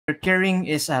carrying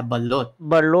is a balot.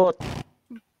 Balot.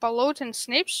 Balot and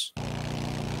Snapes?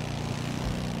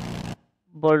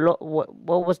 Balot.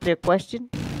 What was the question?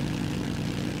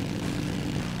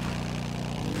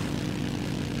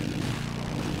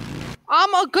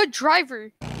 I'm a good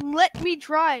driver. Let me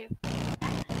drive.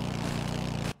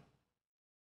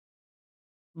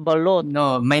 Balot.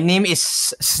 No, my name is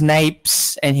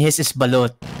Snipes and his is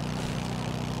balot.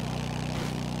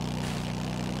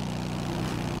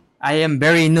 I am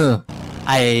very new.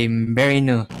 I'm very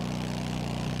new.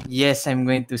 Yes, I'm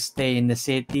going to stay in the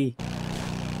city.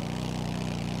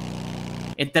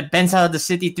 It depends how the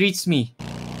city treats me.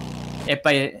 If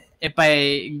I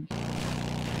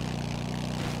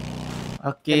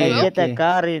okay, Can I get okay. a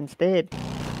car instead?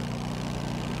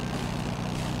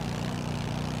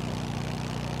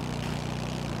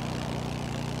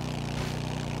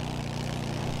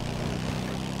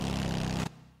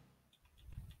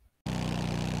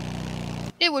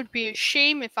 It would be a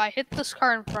shame if I hit this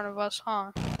car in front of us,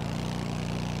 huh?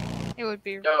 It would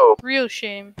be Yo. real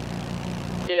shame.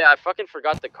 Yeah, I fucking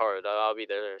forgot the card. I'll be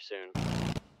there soon.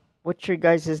 What's your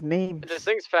guys' name? This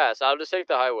thing's fast. I'll just take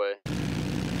the highway.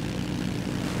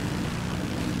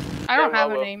 I don't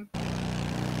have a Lolo. name.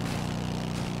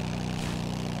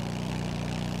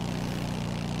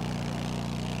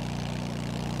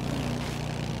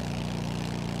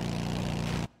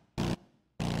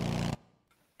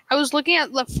 I was looking at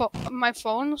my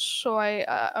phone, so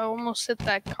I almost hit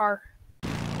that car.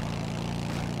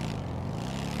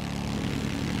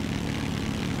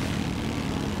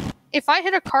 If I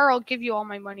hit a car, I'll give you all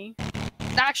my money.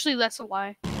 Actually, that's a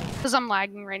lie. Because I'm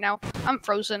lagging right now. I'm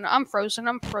frozen. I'm frozen.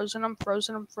 I'm frozen. I'm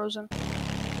frozen. I'm frozen.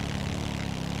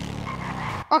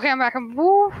 Okay, I'm back.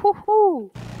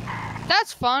 Woo-hoo-hoo.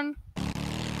 That's fun.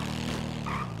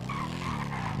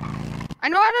 I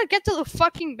know how to get to the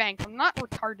fucking bank. I'm not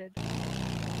retarded.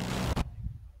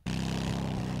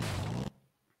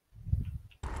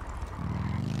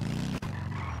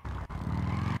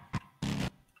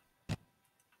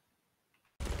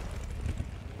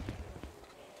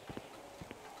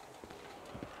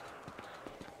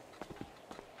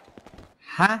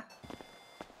 Huh?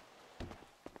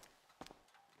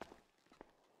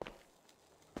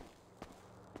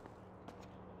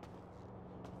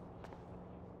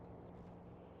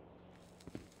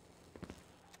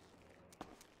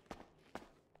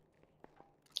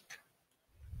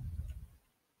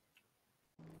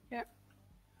 Yeah.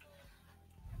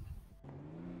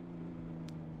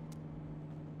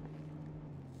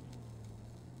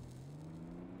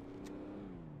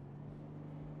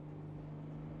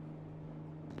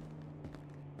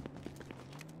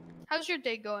 How's your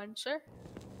day going, sir?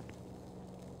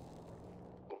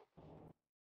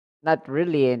 Not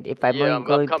really, and if I'm Yeah, only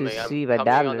going to coming. save I'm a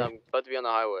coming dollar. I'm about to be on the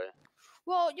highway.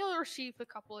 Well, you'll receive a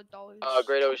couple of dollars.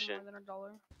 Great couple Ocean. More than a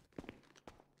dollar.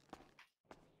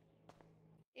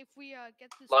 If we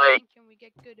get this Like, bank and we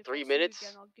get good, if 3 I see you minutes?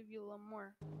 again, I'll give you a little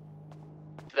more.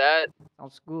 That.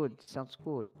 Sounds good. Sounds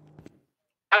cool.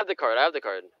 I have the card. I have the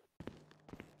card.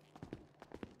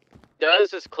 Does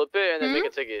just clip it and then make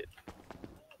a ticket.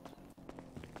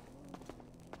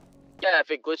 Yeah,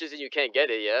 if it glitches and you can't get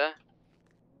it, yeah.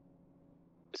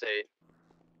 Say.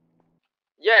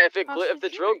 Yeah, if the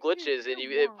drill glitches and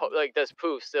it like does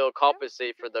poof, still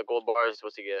compensate for the gold bar you're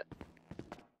supposed to get.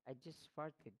 I just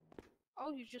farted.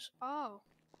 Oh, you just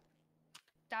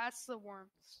that's the warmth.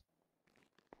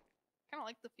 Kind of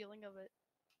like the feeling of it.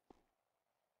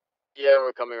 Yeah,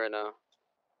 we're coming right now.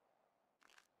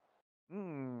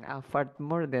 I'll fart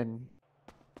more than.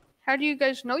 How do you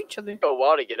guys know each other? Took a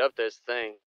while to get up this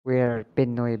thing. We're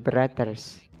Pinoy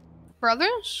brothers.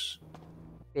 Brothers?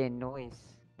 Pinoys.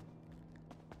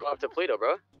 Go up to Pluto,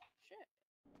 bro. Shit.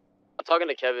 I'm talking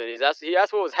to Kevin. He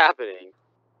asked what was happening.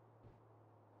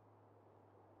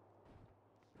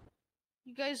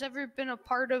 You guys ever been a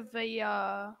part of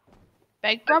a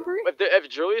bank robbery? If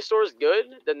jewelry store's good,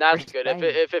 then that's good.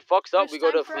 If it fucks up, we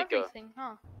go to Fleeka.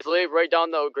 Huh? It's literally right down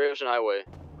the Great Ocean Highway.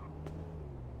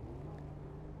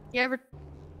 You ever?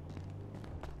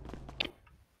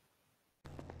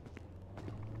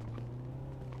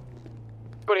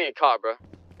 Gonna get caught, bro.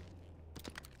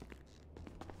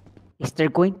 Is there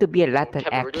going to be a lot of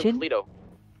Kevin, we're doing action? Toledo.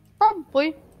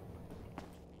 Probably.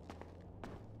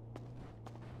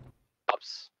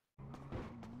 Cops.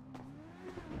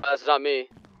 That's not me.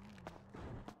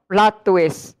 Plot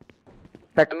twist.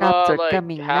 The cops are like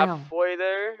coming now. halfway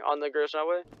there on the Great Ocean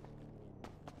Highway.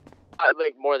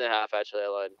 Like more than half, actually. I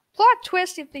lied. Plot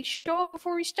twist: if they show up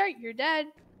before we start, you're dead.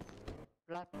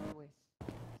 Plot twist.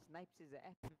 Snipes is a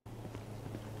F.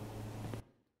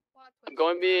 I'm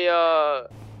going to be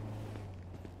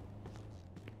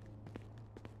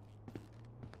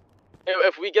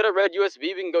If we get a red USB,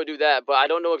 we can go do that. But I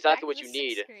don't know exactly Back what in you the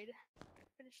need. sixth grade.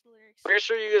 Finish the lyrics. Pretty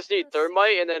sure you just need The sixth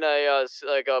thermite and grade.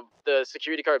 then the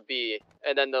security card B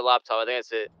and then the laptop. I think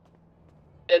that's it.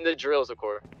 And the drills, of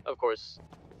course.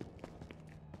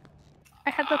 I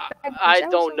had the bad I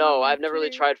news. don't know. I've never really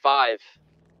tried 5.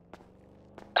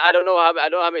 I don't know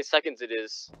how many seconds it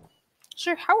is.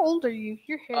 Sir, how old are you?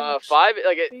 Your hair. looks 5.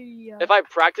 very, If I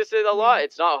practice it a lot,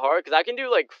 it's not hard because I can do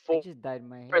like I 4 just dyed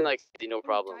my hair. and like 60, no when you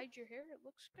problem. dyed your hair, it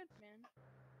looks good, man.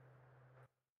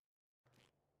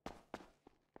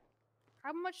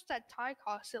 How much that tie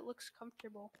cost? It looks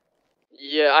comfortable.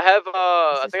 Yeah, I have This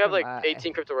I is think I have from, like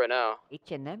 18 crypto right now.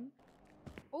 H&M?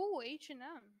 Oh, H&M.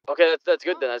 Okay, that's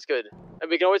good then. That's good. And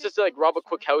we can always Okay, just like cool, rob a that's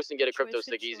quick fine. house and get a Good crypto choice,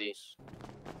 stick good easy. choice.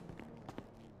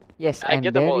 Yes, I and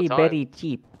get them all the very time.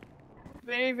 cheap.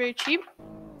 Very, very cheap.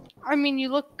 I mean, you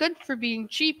look good for being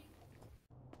cheap.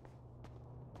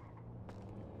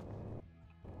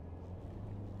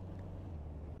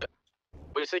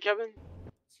 What do you say, Kevin?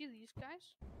 See these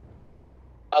guys?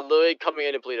 I'm literally coming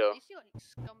into Polito. You see like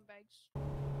scumbags.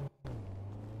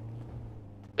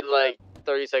 Like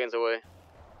 30 seconds away.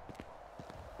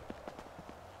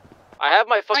 I have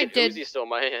my fucking did. Uzi still in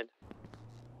my hand.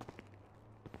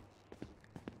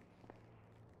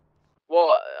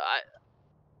 Well,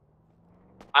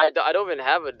 I don't even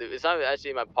have it. It's not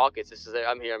actually in my pockets. It's just like,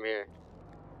 I'm here.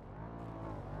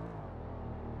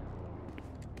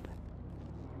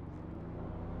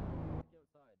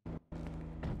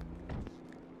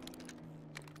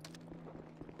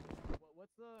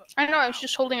 I know, I was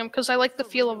just holding them because I like the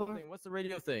feel of them. What's the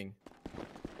radio thing?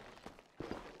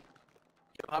 You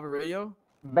don't have a radio?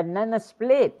 Banana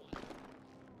split.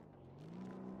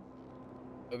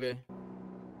 Okay.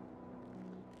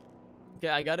 Okay,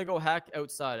 I gotta go hack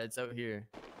outside. It's out here.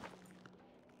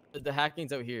 The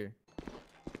hacking's out here.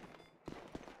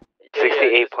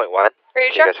 68.1. Are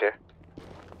you You guys here?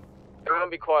 Everyone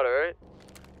be quiet, alright?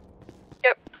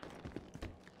 Yep.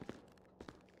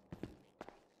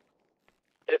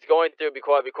 It's going through. Be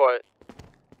quiet.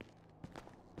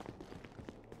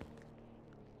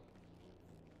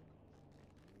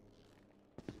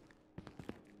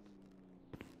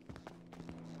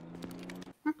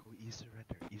 Go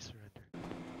surrender.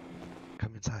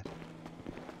 Come inside.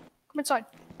 Come inside.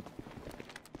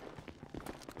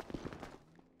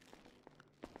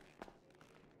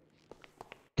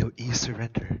 Go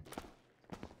surrender.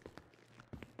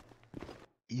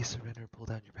 Surrender, pull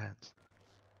down your pants.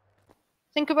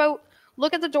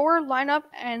 Look at the door, line up,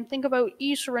 and think about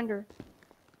surrender.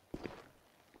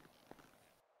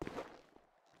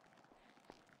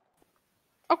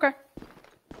 Okay.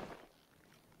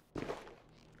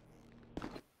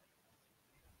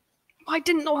 I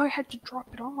didn't know I had to drop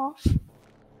it off.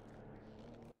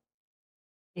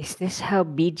 Is this how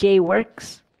BJ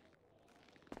works?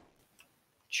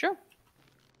 Sure.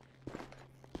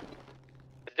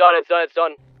 It's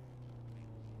done.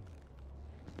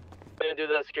 I'm gonna do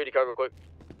the security card real quick.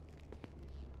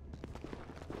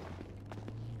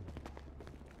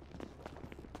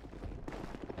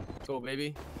 Go,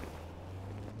 baby.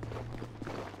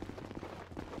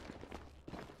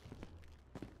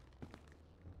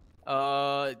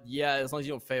 Yeah, as long as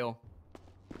you don't fail.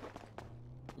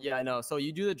 Yeah, I know. So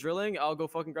you do the drilling, I'll go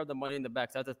fucking grab the money in the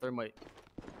back. So that's a thermite.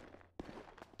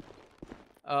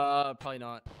 Probably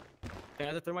not. Can I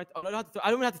have the thermite? Oh, no, I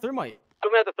don't even have the thermite. I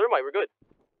don't have the thermite. We're good.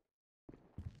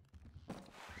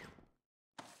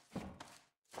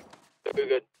 We're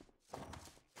good.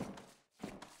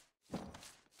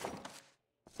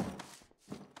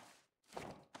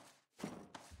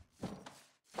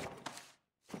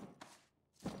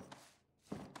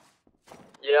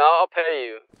 Yeah, I'll pay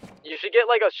you. You should get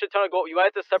like a shit ton of gold. You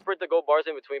might have to separate the gold bars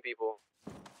in between people.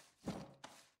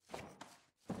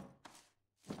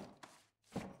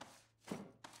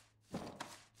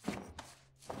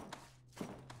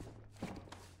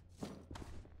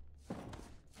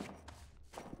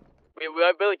 We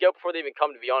might be able to get up before they even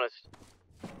come, to be honest.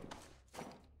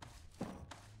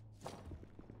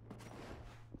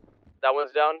 That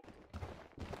one's down.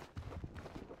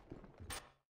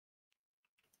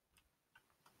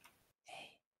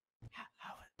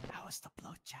 How was the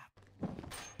blowjob?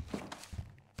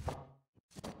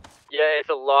 Yeah, it's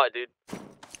a lot, dude.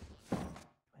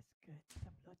 Was good.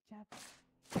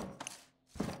 The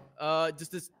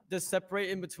blowjob. Just separate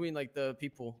in between like the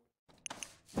people.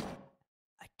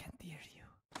 I can't hear you.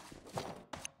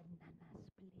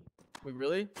 Wait,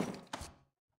 really?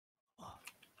 Oh,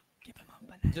 give him a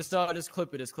banana. Just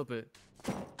clip it.